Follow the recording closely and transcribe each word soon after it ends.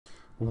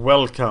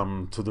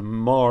Welcome to the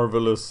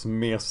marvelous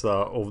mesa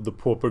of the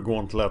Pauper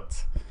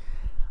Gauntlet.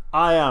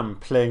 I am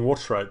playing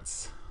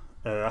WatchRites.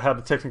 I had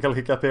a technical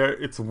hiccup here.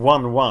 It's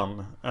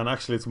 1-1, and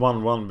actually it's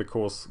 1-1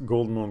 because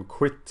Goldmoon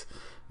quit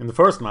in the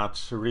first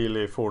match,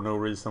 really for no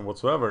reason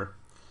whatsoever.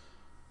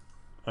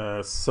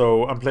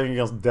 So I'm playing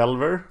against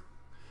Delver.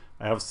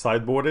 I have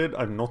sideboarded.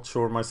 I'm not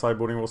sure my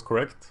sideboarding was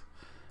correct.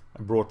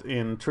 I brought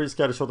in 3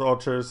 Scattershot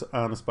Archers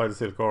and a Spider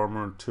Silk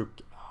Armor,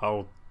 took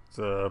out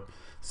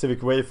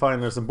Civic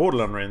Wayfinders and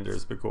Borderland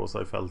Rangers because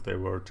I felt they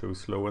were too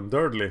slow and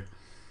dirtly.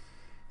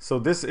 So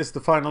this is the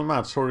final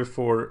match. Sorry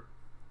for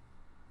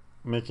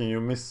making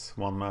you miss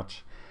one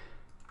match.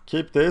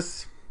 Keep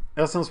this.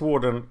 Essence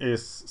Warden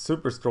is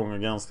super strong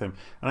against him.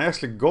 And I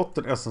actually got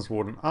the Essence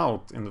Warden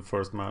out in the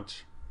first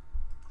match.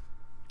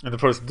 In the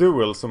first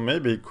duel, so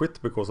maybe he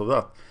quit because of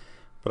that.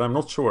 But I'm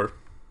not sure.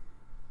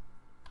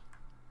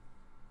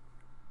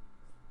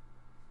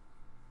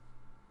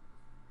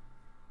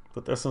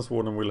 But Essence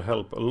Warden will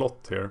help a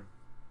lot here.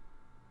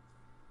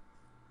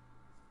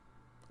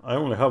 I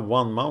only have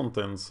 1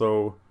 mountain,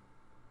 so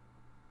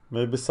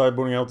maybe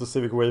sideboarding out the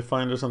Civic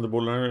Wayfinders and the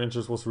Borderland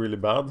Rangers was really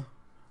bad.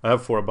 I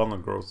have 4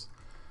 Abundant Growths.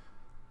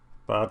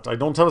 But I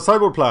don't have a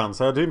sideboard plan,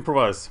 so I had to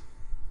improvise.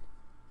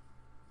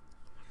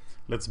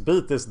 Let's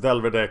beat this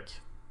Delver deck.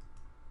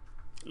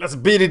 Let's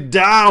beat it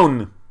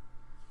down!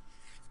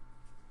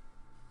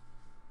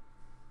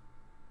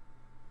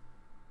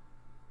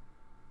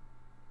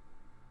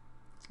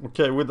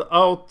 Okay,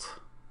 without...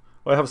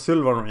 I have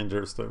Sylvan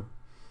Rangers too.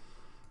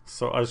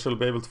 So I shall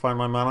be able to find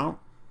my mana.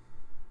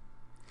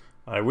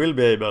 I will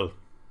be able.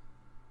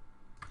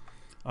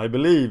 I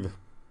believe.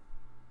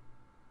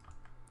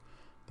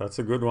 That's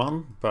a good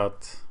one,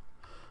 but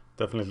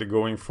definitely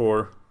going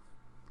for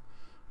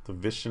the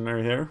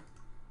Visionary here.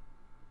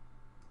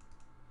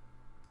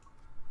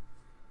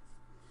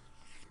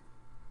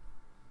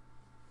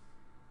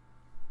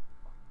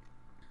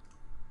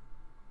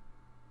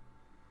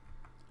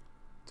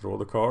 Draw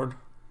the card.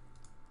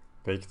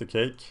 Bake the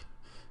cake.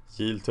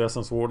 Yield to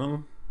Essence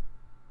Warden.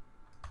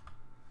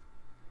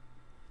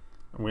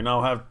 And we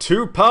now have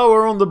 2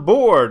 power on the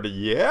board.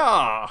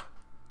 Yeah!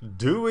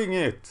 Doing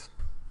it.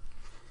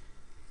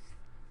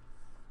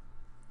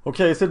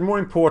 Okay, is it more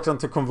important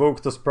to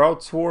convoke the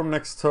Sprout Swarm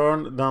next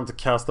turn than to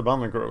cast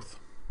Abundant Growth?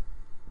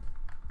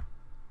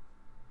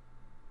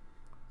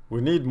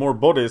 We need more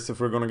bodies if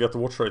we're gonna get the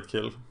WatchRite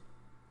kill.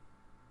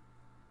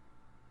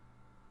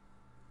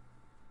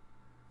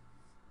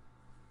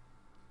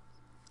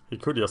 He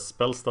could just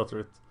spell stutter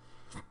it.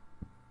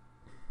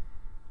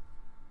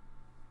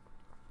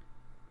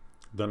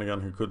 Then again,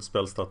 he could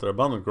spell stutter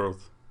Abundant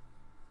Growth.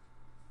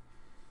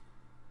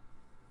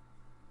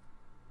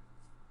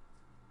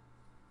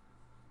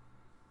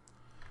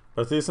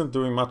 But he isn't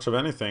doing much of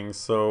anything,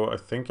 so I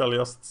think I'll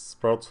just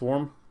Sprout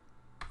Swarm.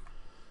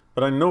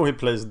 But I know he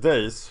plays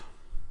Daze.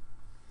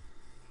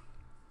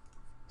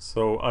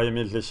 So I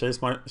immediately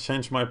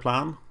change my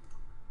plan.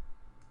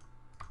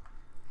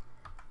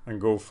 And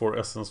go for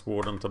Essence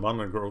Warden to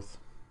Abundant Growth.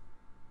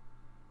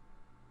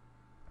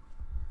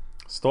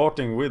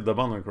 Starting with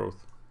Abundant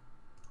Growth.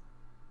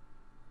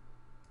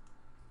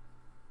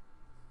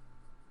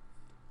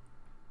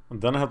 And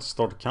then I have to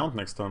start a count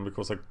next turn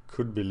because I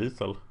could be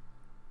lethal.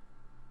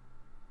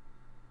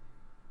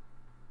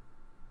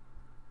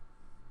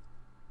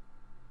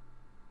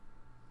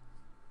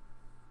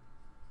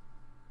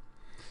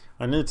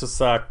 I need to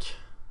sack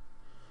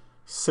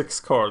 6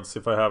 cards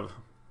if I have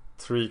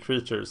 3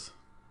 creatures.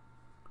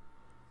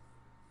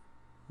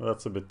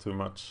 That's a bit too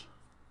much.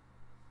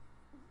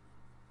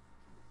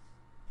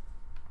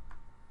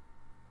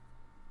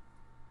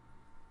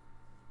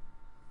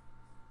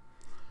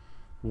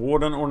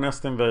 Warden or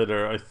Nest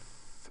Invader?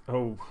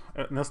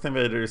 Nest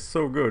Invader is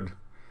so good.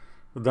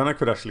 But then I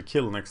could actually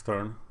kill next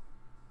turn.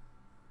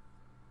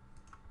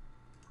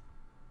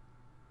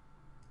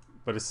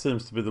 But it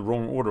seems to be the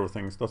wrong order of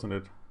things, doesn't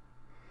it?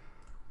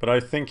 But I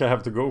think I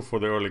have to go for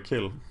the early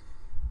kill.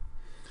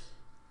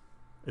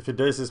 If he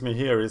dazes me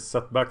here, he's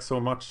set back so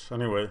much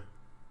anyway.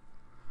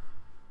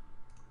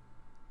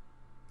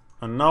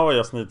 And now I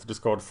just need to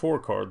discard 4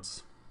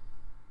 cards.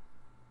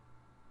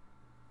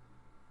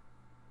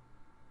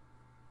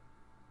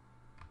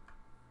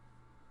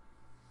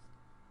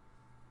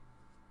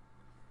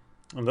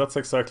 And that's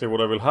exactly what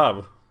I will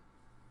have.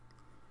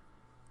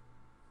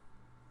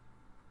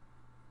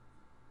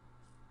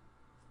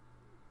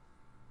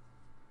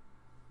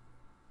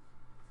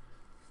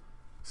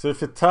 So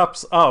if it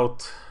taps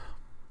out...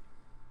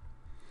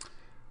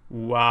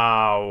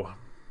 Wow.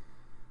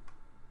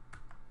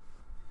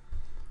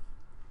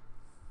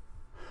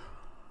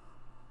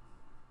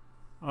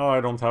 Oh,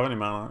 I don't have any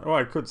mana. Oh,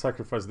 I could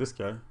sacrifice this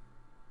guy.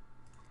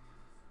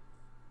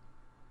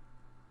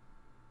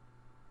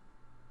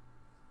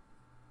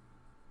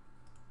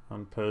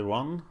 And pay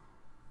 1.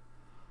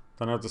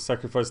 Then I have to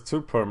sacrifice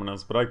 2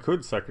 permanents, but I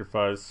could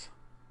sacrifice...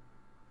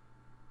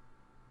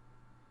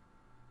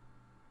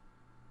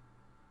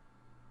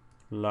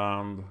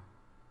 Land.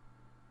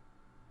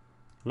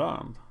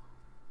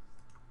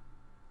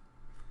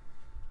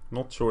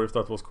 Not sure if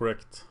that was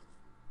correct.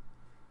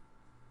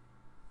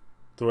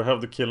 Do I have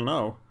the kill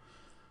now?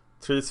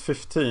 3 is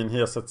 15,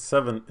 he's at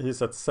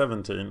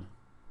 17.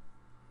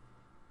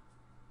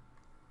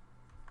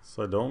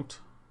 So I don't.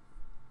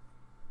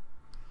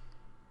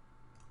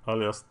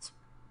 I'll just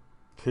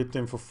hit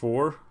him for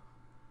 4.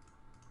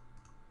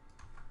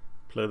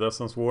 Play the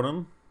Essence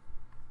Warden.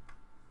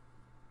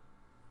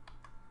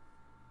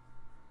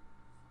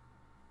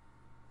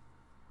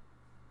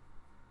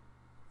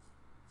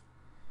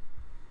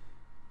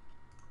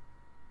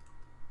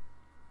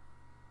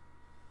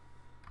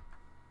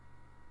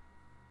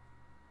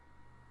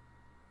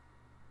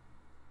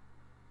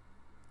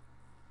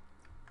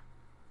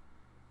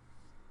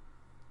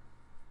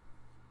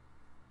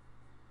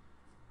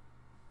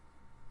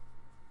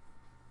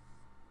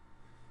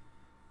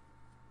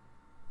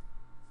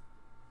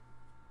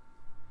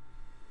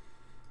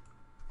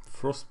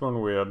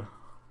 Frostburn Weird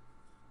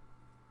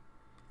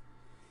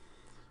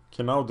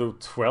can now do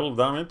 12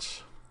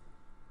 damage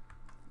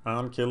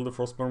and kill the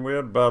Frostburn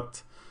Weird,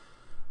 but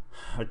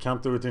I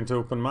can't do it into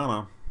open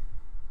mana.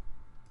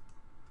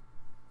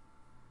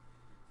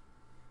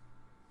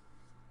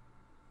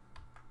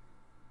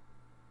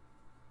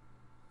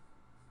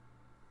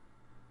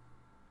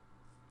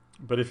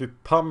 But if he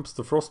pumps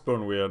the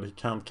Frostburn Weird, he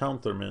can't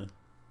counter me.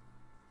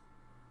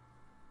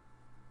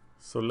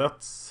 So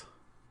let's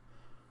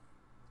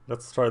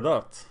try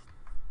that.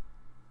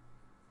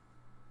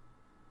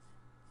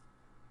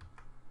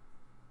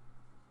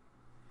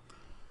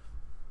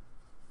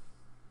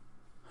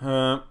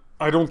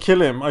 I don't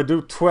kill him, I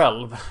do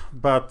 12,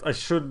 but I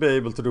should be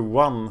able to do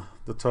 1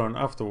 the turn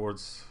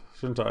afterwards,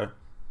 shouldn't I?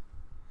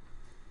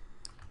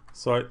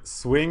 So I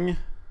swing.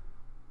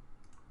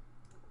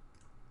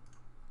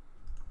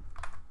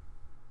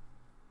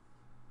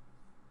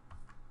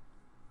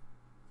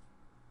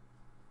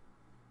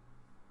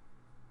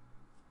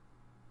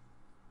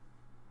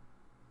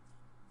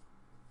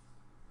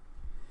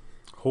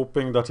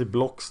 Hoping that he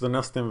blocks the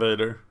Nest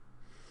Invader.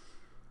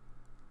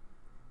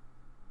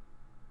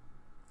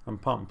 And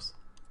pumps.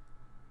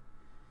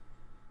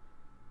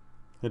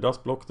 He does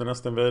block the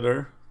Nest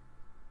Invader.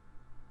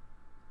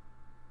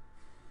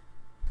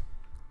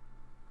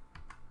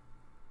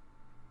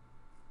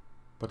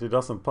 But he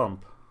doesn't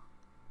pump.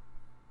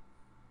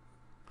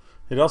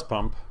 He does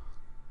pump.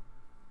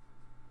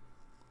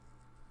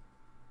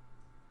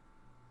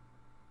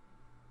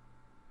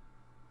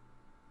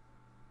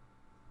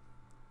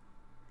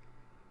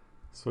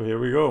 So here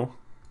we go.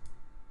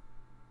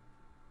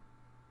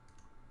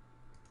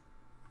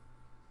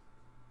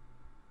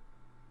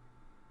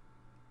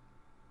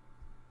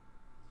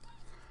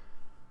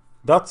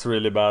 That's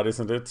really bad,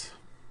 isn't it?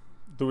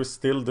 Do we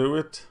still do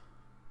it?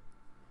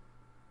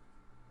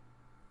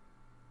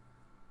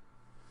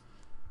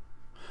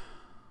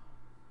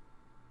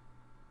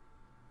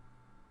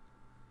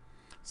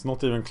 It's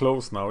not even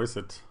close now, is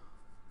it?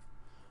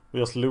 We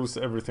just lose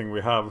everything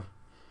we have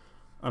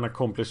and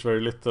accomplish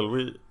very little.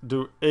 We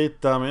do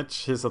 8 damage,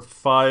 he's at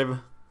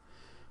 5.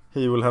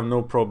 He will have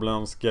no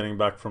problems getting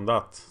back from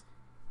that.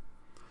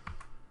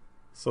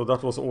 So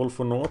that was all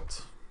for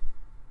naught.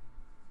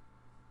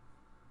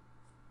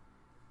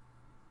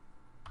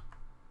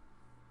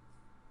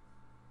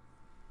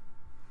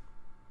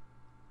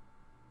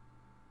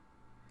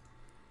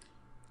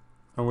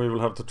 And we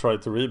will have to try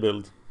to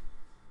rebuild.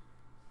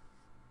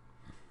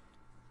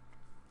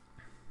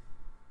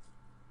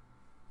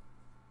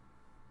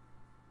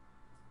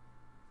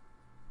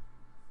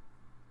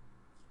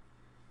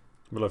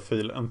 Will I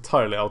feel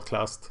entirely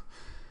outclassed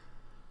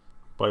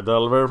by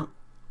Delver.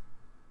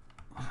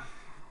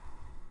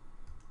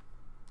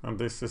 And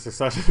this is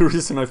exactly the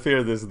reason I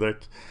feared this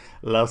deck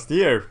last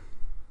year.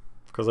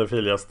 Because I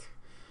feel just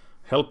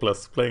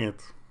helpless playing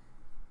it.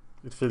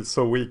 It feels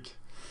so weak.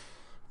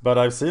 But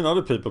I've seen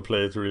other people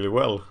play it really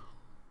well.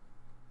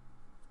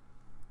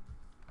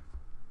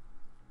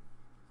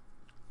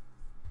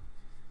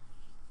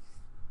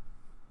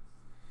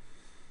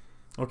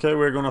 Okay,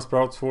 we're gonna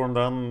Sprout Swarm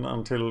then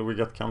until we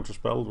get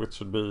counterspelled, which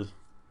should be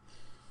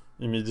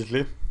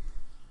immediately.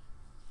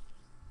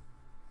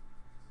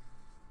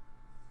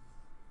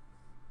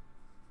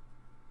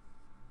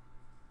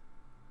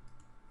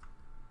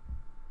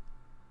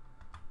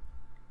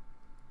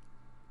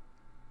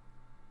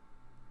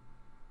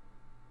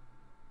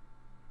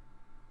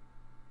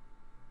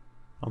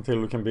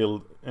 Until we can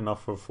build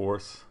enough of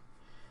force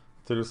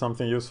to do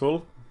something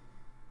useful.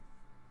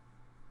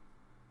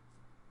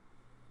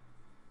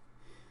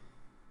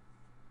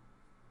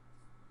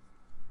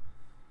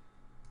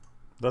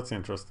 That's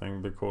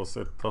interesting because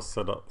it does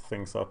set up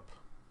things up.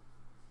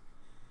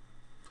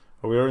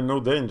 We are in no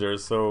danger,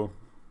 so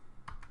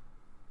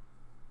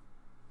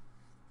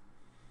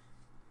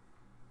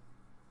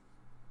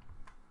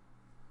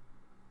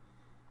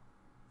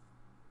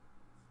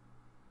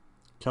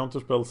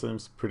counterspell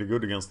seems pretty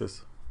good against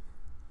this.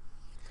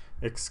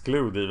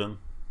 Exclude even.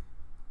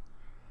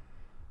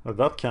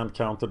 That can't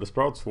counter the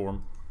Sprout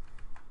Swarm.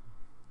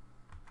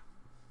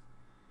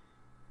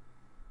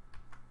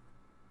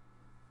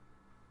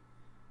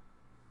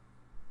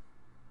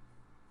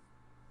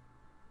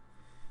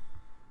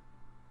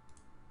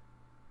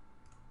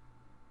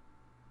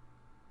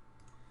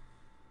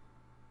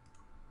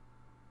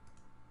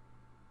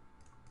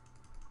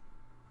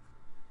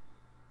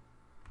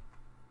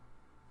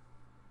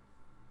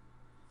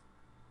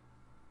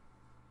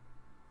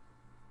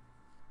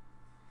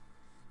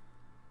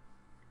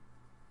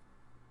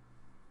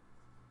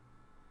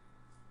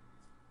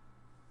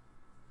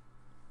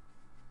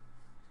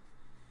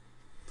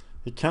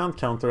 He can't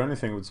counter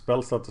anything with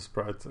spells at the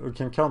sprite. We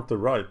can counter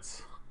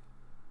rights.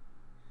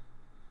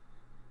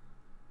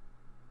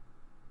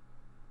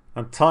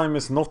 And time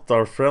is not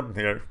our friend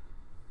here.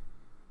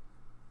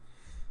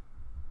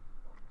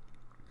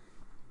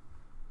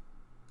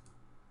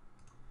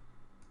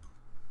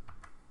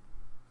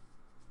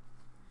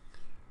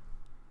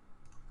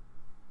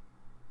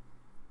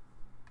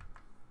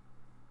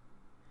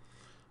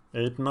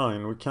 Eight,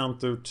 9, we can't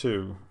do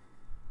 2.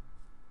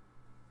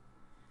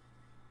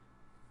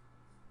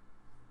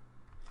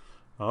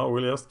 Oh,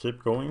 we'll just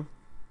keep going.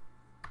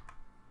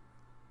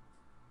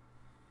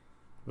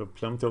 We have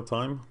plenty of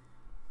time.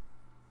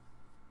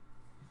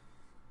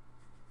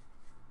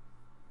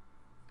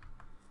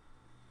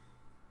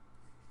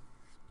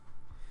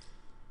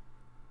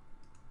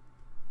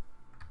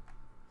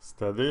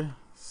 Steady,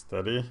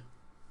 steady.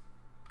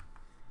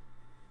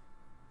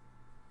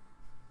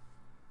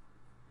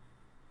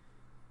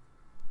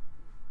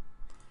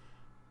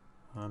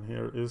 And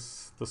here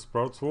is the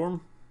Sprout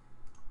Swarm.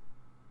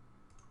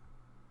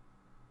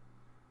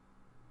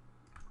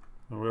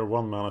 And we're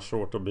 1 mana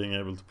short of being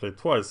able to play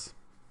twice.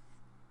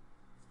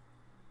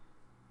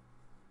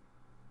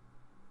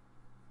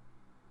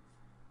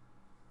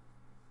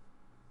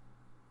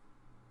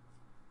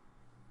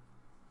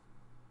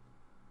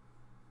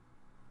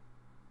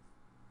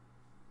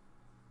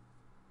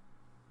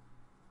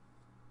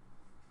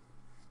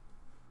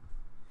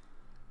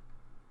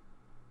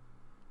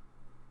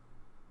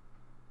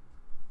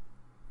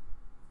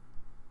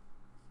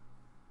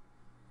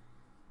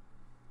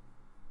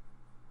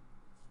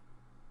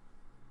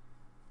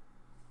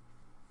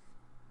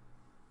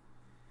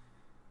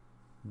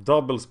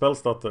 Double spell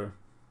stutter.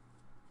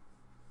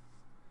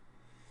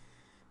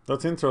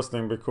 That's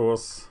interesting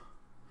because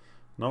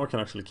now I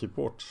can actually keep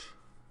watch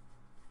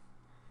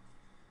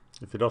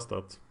if he does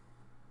that.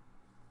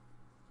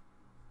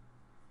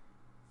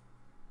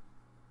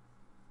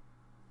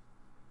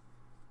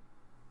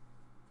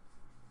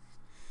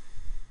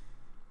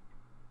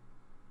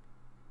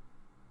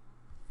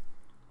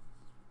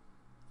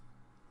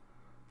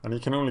 And he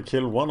can only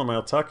kill one of my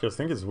attackers. I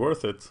think it's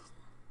worth it.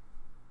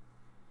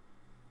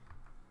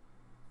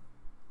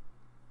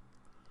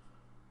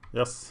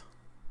 Yes.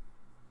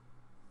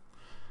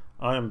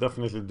 I am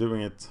definitely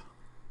doing it.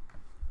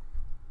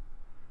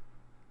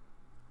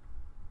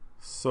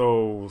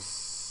 So,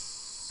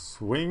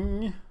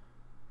 swing.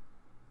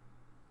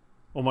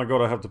 Oh my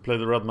god, I have to play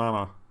the red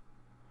mana.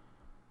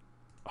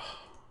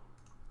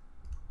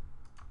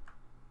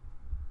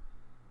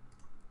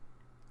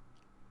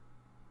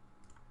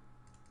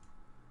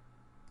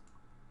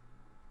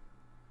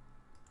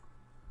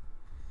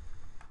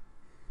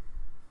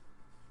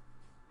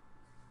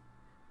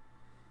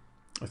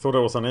 I thought I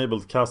was unable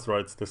to cast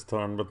rights this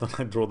turn, but then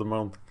I draw the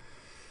mount.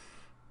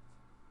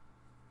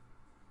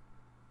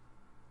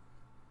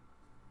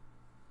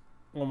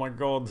 Oh my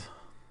god.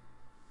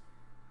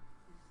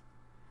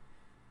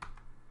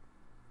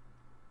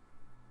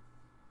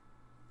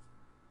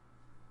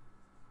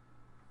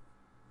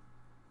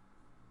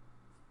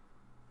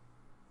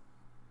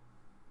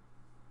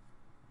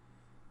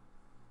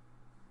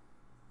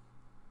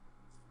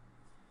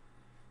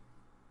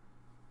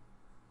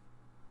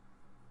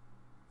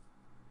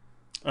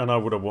 And I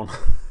would have won.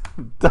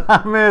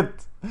 Damn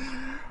it!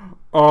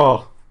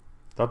 Oh,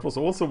 that was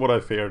also what I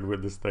feared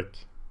with this deck.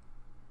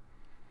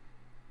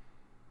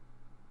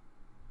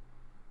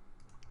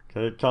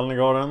 Okay,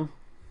 Kalnigaren.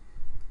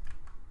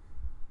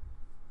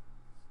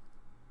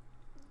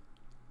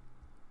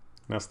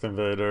 Nest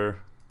Invader.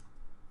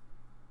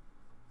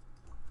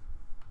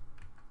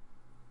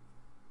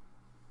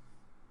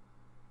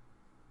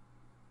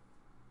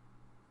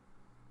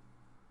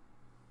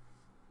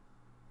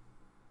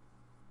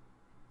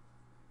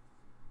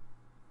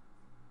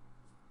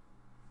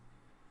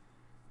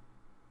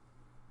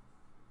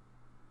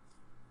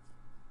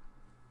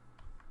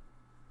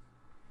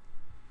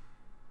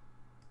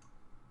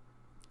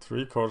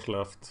 Three cards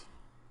left.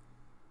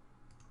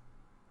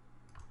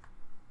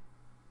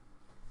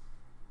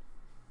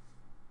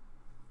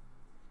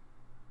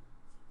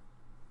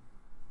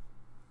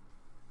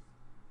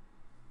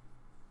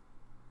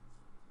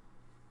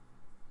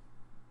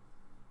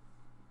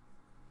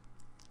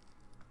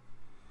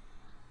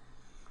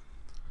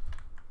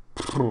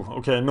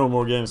 Okay, no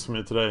more games for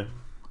me today.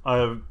 I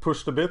have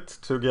pushed a bit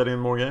to get in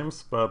more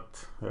games,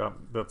 but yeah,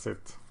 that's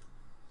it.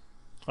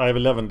 I have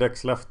 11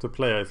 decks left to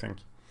play, I think.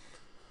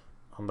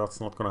 And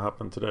that's not gonna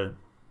happen today.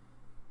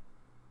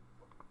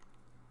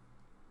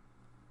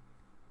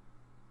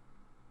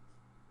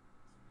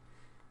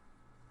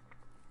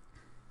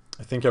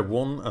 I think I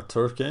won a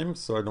turf game,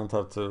 so I don't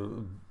have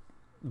to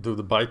do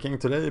the biking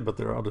today, but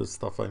there are other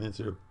stuff I need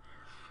to do.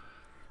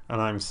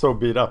 And I'm so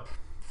beat up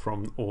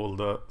from all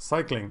the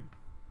cycling.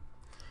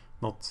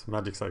 Not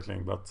magic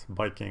cycling, but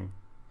biking.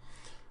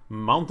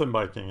 Mountain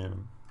biking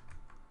even.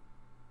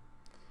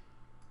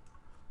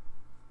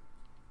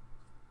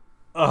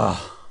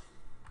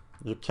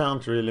 You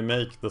can't really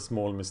make the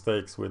small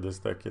mistakes with this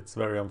deck. It's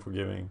very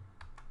unforgiving.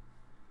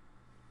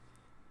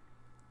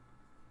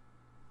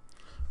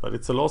 But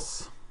it's a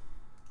loss.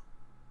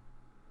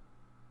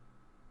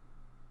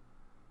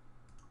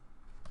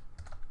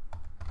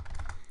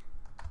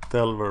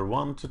 Delver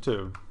 1 to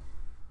 2.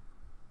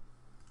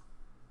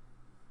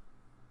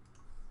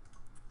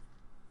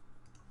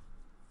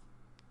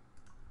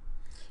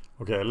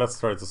 Okay, let's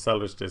try to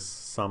salvage this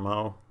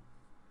somehow.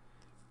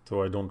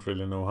 Though I don't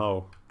really know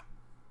how.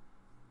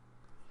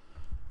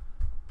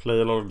 Play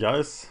a lot of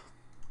guys.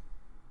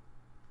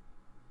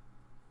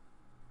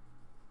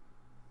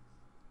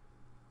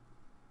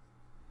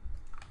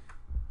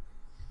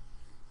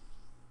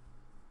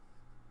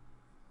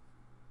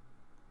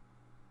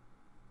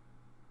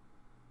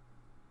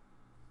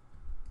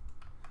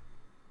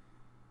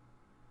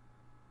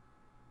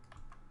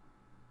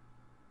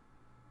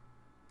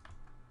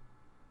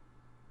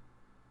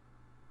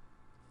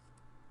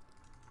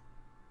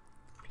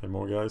 Play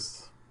more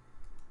guys.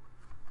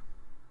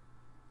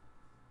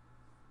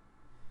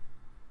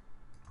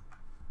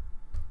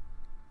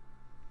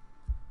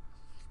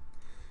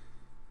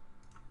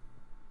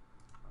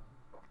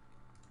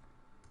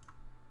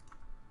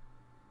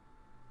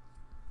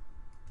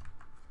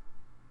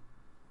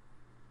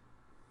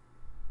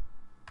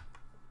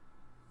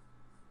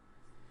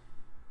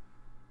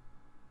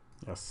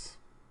 Yes.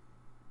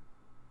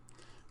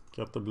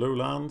 Get the blue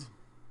land.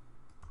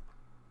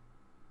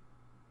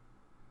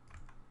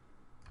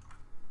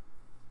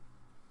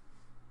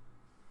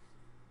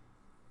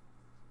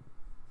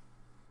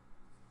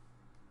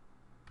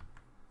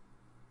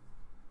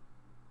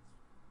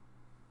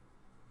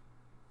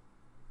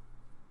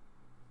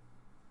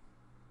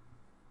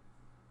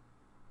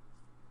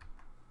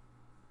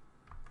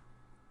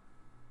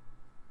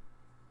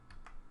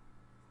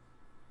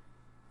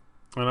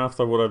 And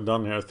after what I've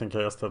done here, I think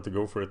I just have to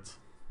go for it.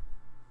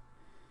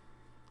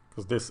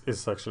 Because this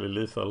is actually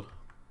lethal.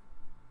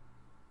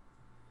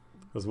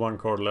 There's one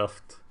card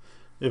left.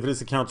 If it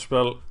is a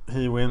counterspell,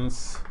 he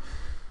wins.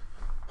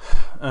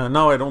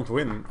 Now I don't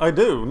win. I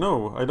do!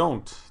 No, I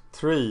don't.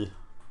 3.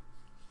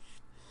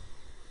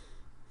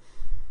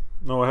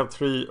 No, I have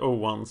 3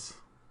 01s.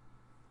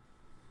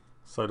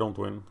 So I don't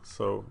win.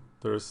 So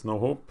there is no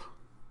hope.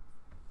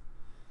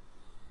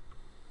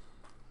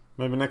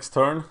 Maybe next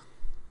turn.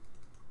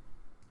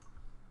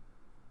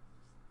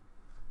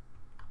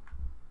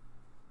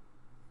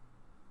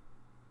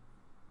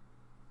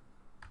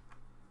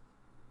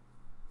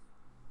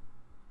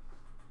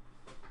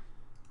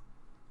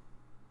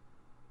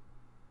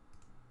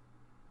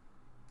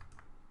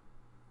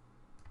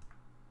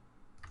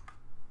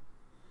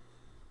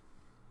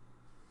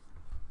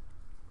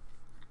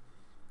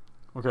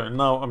 Okay,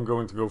 now I'm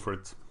going to go for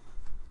it.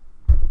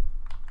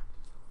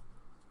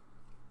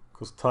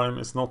 Because time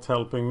is not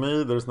helping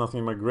me. There's nothing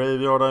in my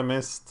graveyard I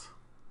missed.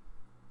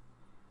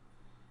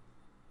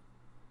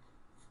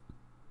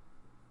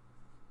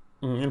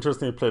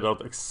 Interesting, it played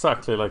out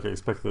exactly like I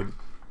expected.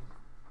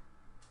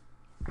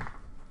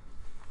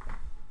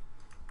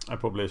 I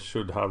probably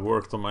should have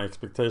worked on my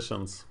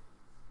expectations.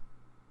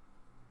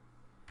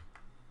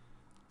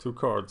 2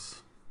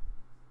 cards.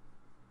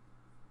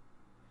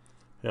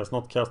 He has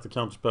not cast a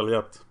counterspell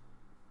yet.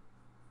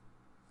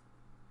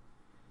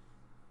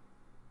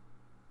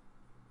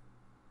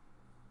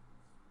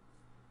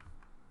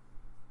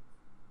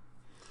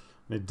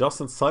 And he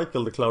doesn't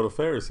cycle the Cloud of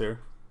Fairies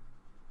here.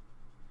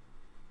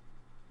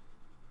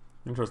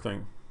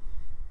 Interesting.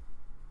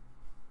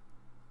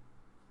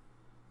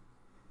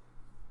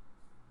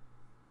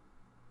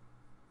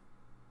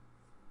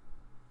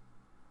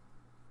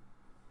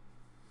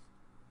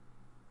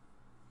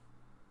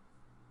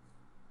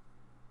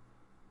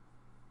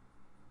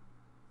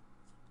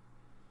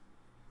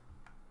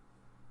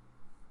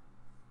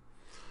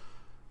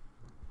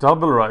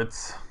 Double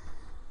rights.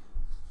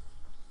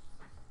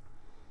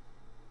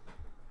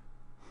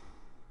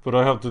 But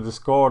I have to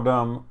discard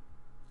them.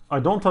 I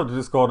don't have to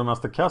discard them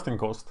as the casting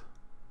cost.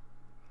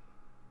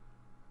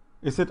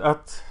 Is it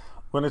at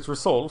when it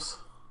resolves?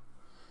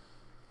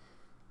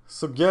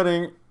 So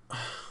getting...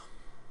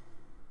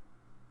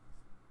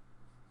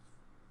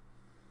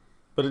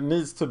 But it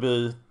needs to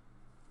be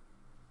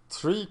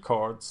 3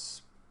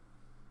 cards.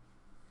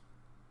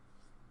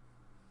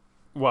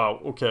 Wow,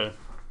 okay.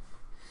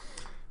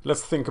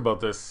 Let's think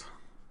about this.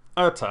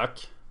 I attack.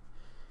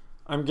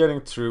 I'm getting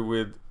through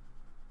with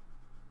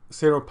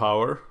 0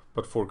 power,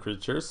 but 4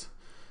 creatures.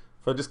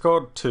 If I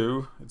discard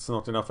 2, it's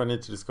not enough. I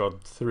need to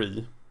discard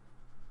 3.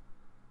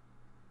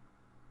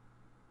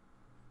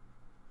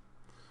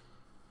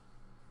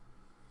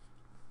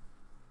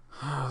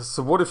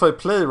 So what if I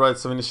play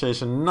Rites of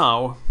Initiation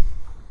now?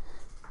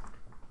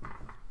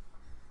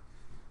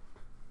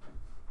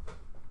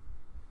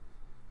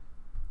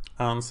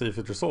 And see if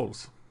it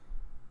resolves.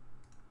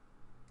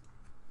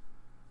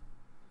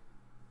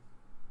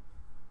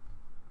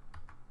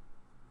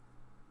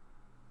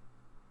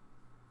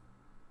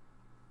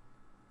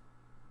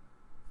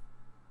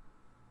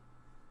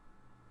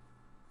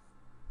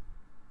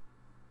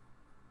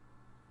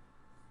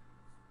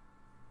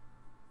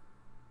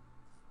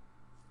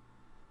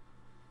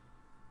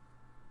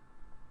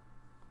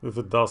 If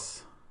it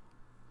does,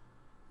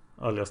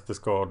 I'll just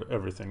discard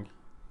everything.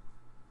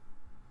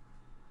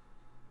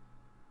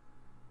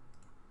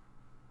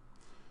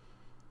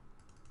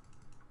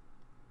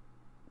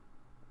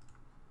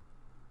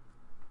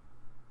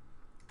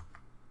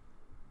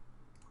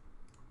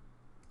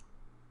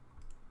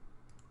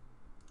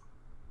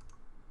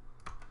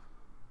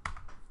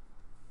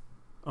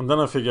 And then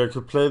I figured I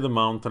could play the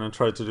mountain and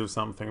try to do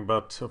something,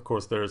 but of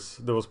course there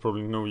was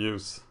probably no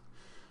use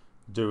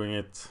doing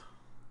it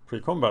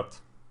pre-combat.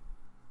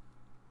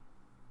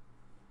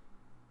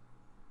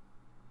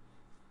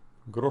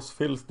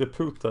 Grossfils de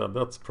puta,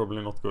 that's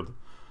probably not good.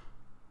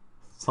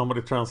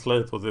 Somebody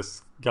translate what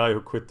this guy who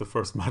quit the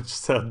first match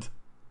said.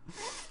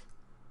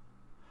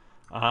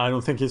 I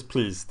don't think he's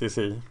pleased, is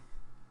he?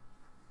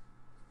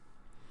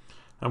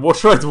 And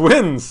WatchRites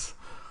wins!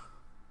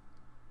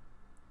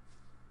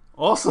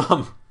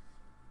 Awesome!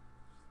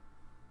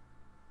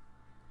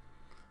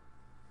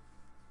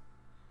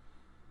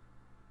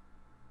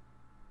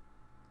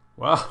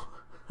 Wow.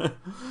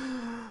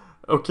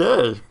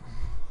 Okay.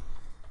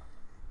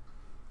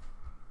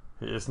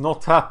 He is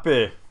not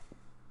happy.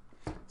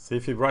 See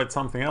if he writes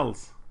something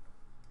else.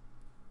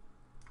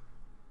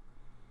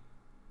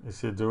 Is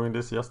he doing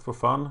this just for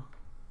fun?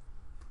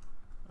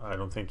 I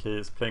don't think he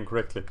is playing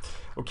correctly.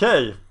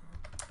 Okay.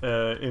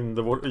 In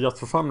the just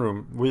for fun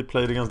room, we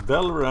played against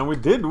Delver and we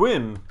did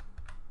win.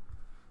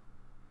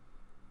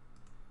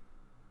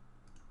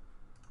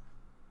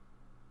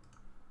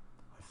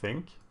 I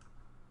think.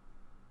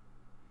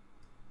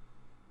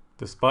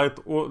 Despite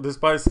all the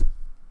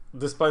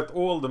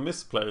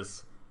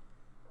misplays.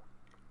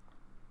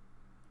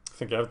 I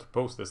think I have to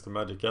post this to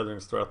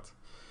MagicGatheringStrat.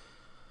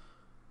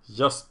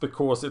 Just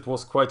because it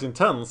was quite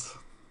intense.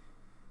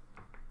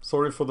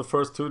 Sorry for the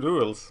first 2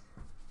 duels.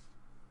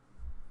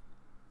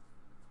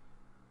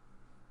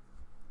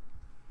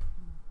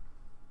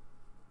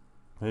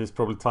 He's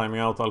probably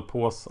timing out. I'll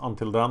pause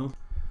until then.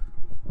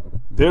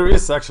 There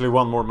is actually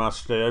one more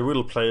match today. I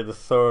will play the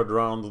 3rd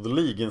round of the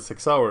league in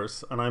 6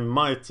 hours. And I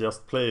might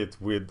just play it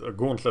with a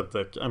gauntlet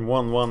deck. I'm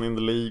 1-1 in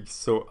the league,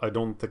 so I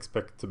don't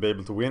expect to be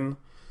able to win.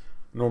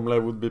 Normally I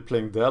would be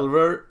playing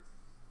Delver,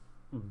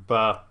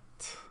 but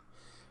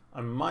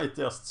I might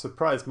just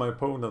surprise my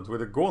opponent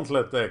with a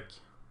gauntlet deck.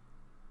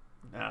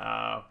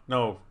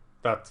 No,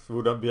 that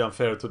would be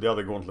unfair to the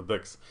other gauntlet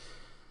decks.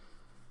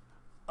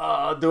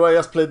 Do I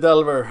just play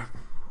Delver?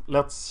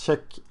 Let's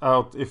check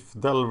out if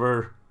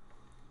Delver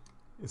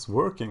is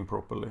working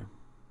properly.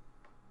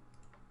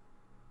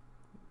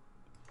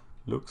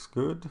 Looks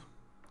good.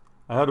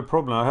 I had a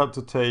problem. I had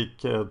to take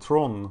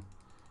Tron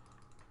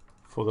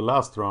for the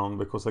last round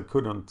because I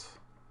couldn't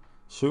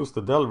choose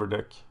the Delver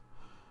deck.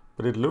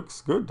 But it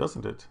looks good,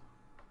 doesn't it?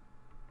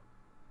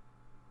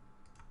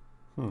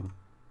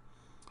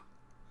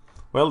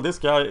 Well, this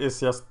guy is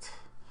just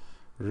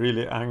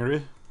really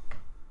angry.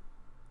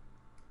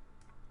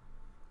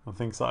 I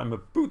think I'm a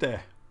booty.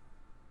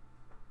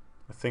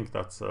 I think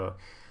that's a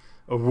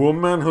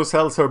woman who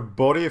sells her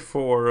body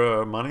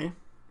for money.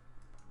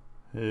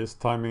 He is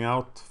timing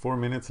out. 4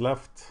 minutes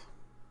left.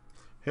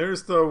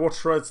 Here's the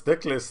WatchRites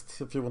deck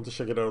list if you want to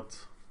check it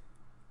out.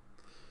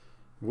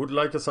 Would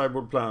like a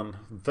sideboard plan.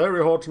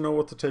 Very hard to know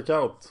what to take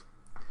out.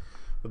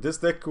 But this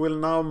deck will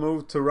now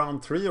move to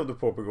round 3 of the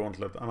Pauper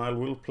Gauntlet, and I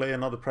will play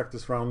another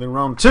practice round in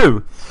round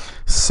 2.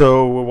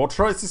 So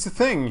WatchRites is a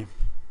thing.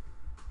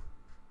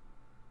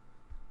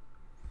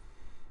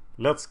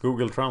 Let's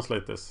Google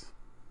translate this.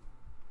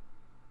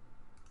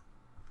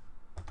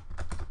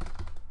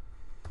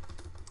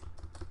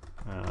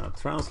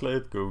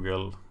 Translate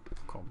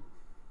Google.com.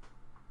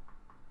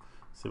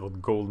 See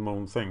what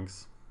Goldmoan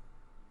thinks.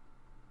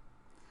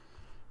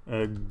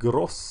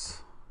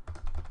 Gross.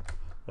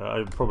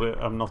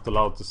 I'm not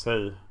allowed to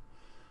say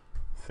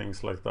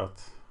things like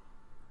that.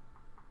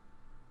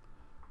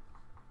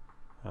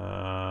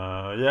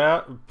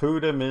 Yeah,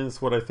 pude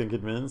means what I think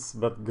it means,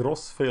 but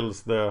gross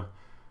fills the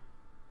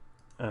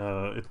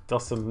it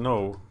doesn't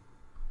know.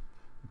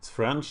 It's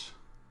French.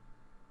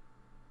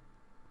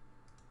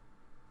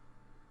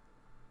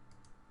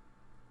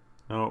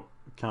 No,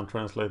 can't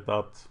translate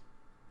that.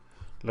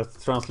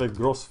 Let's translate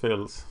gross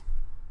fills.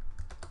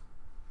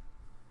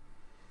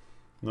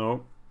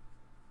 No,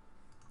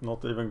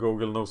 not even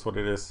Google knows what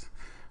it is.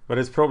 But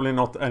it's probably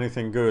not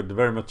anything good.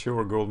 Very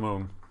mature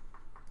Goldmoan.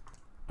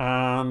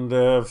 And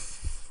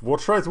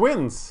WatchRites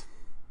wins.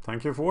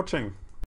 Thank you for watching.